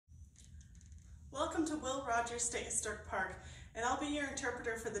Welcome to Will Rogers State Historic Park, and I'll be your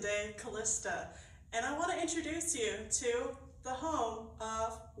interpreter for the day, Callista. And I want to introduce you to the home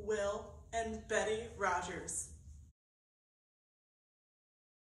of Will and Betty Rogers.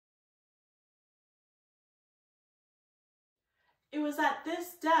 It was at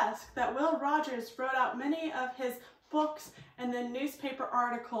this desk that Will Rogers wrote out many of his books and then newspaper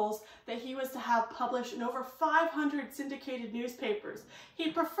articles that he was to have published in over 500 syndicated newspapers.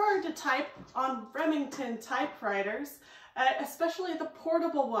 He preferred to type on Remington typewriters, especially the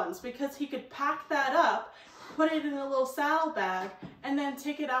portable ones, because he could pack that up, put it in a little saddlebag, and then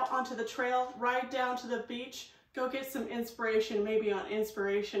take it out onto the trail, ride down to the beach, go get some inspiration, maybe on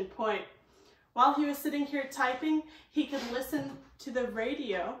Inspiration Point. While he was sitting here typing, he could listen to the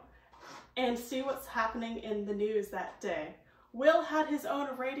radio and see what's happening in the news that day. Will had his own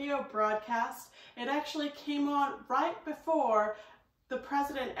radio broadcast. It actually came on right before the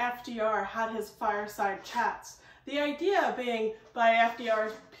President FDR had his fireside chats. The idea being by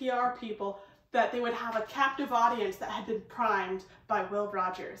FDR's PR people that they would have a captive audience that had been primed by Will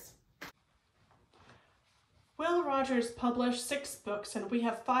Rogers. Will Rogers published 6 books, and we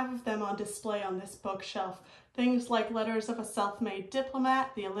have 5 of them on display on this bookshelf. Things like Letters of a Self-Made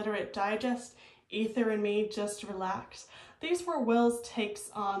Diplomat, The Illiterate Digest, Ether and Me, Just Relax. These were Will's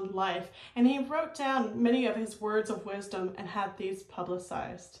takes on life, and he wrote down many of his words of wisdom and had these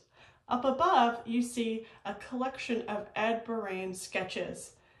publicized. Up above, you see a collection of Ed Boraine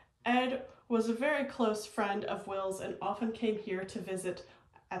sketches. Ed was a very close friend of Will's and often came here to visit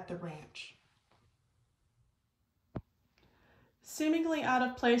at the ranch. Seemingly out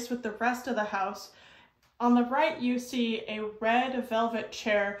of place with the rest of the house, on the right you see a red velvet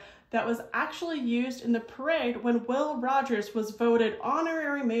chair that was actually used in the parade when Will Rogers was voted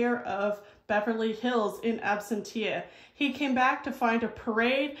honorary mayor of Beverly Hills in absentia. He came back to find a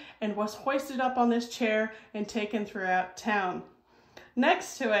parade and was hoisted up on this chair and taken throughout town.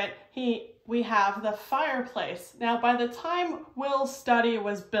 Next to it, we have the fireplace. Now, by the time Will's study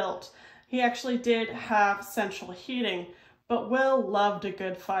was built, he actually did have central heating, but Will loved a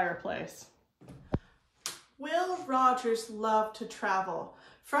good fireplace. Will Rogers loved to travel.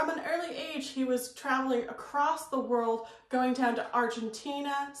 From an early age, he was traveling across the world, going down to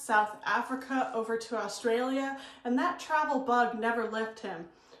Argentina, South Africa, over to Australia, and that travel bug never left him.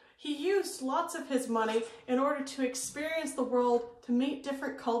 He used lots of his money in order to experience the world, to meet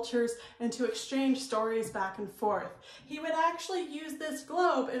different cultures, and to exchange stories back and forth. He would actually use this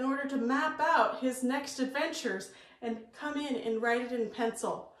globe in order to map out his next adventures and come in and write it in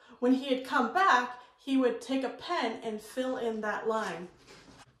pencil. When he had come back, he would take a pen and fill in that line.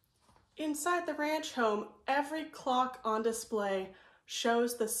 Inside the ranch home, every clock on display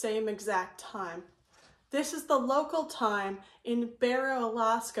shows the same exact time. This is the local time in Barrow,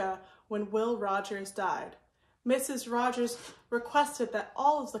 Alaska, when Will Rogers died. Mrs. Rogers requested that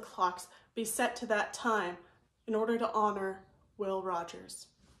all of the clocks be set to that time in order to honor Will Rogers.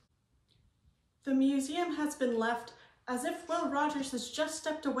 The museum has been left as if Will Rogers has just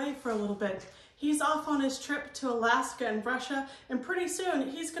stepped away for a little bit. He's off on his trip to Alaska and Russia, and pretty soon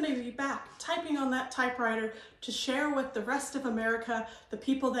he's going to be back typing on that typewriter to share with the rest of America the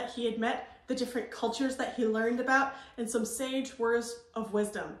people that he had met, the different cultures that he learned about, and some sage words of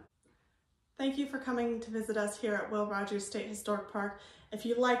wisdom. Thank you for coming to visit us here at Will Rogers State Historic Park. If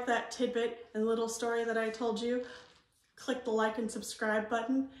you like that tidbit and little story that I told you, click the like and subscribe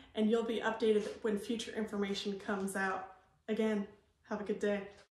button, and you'll be updated when future information comes out. Again, have a good day.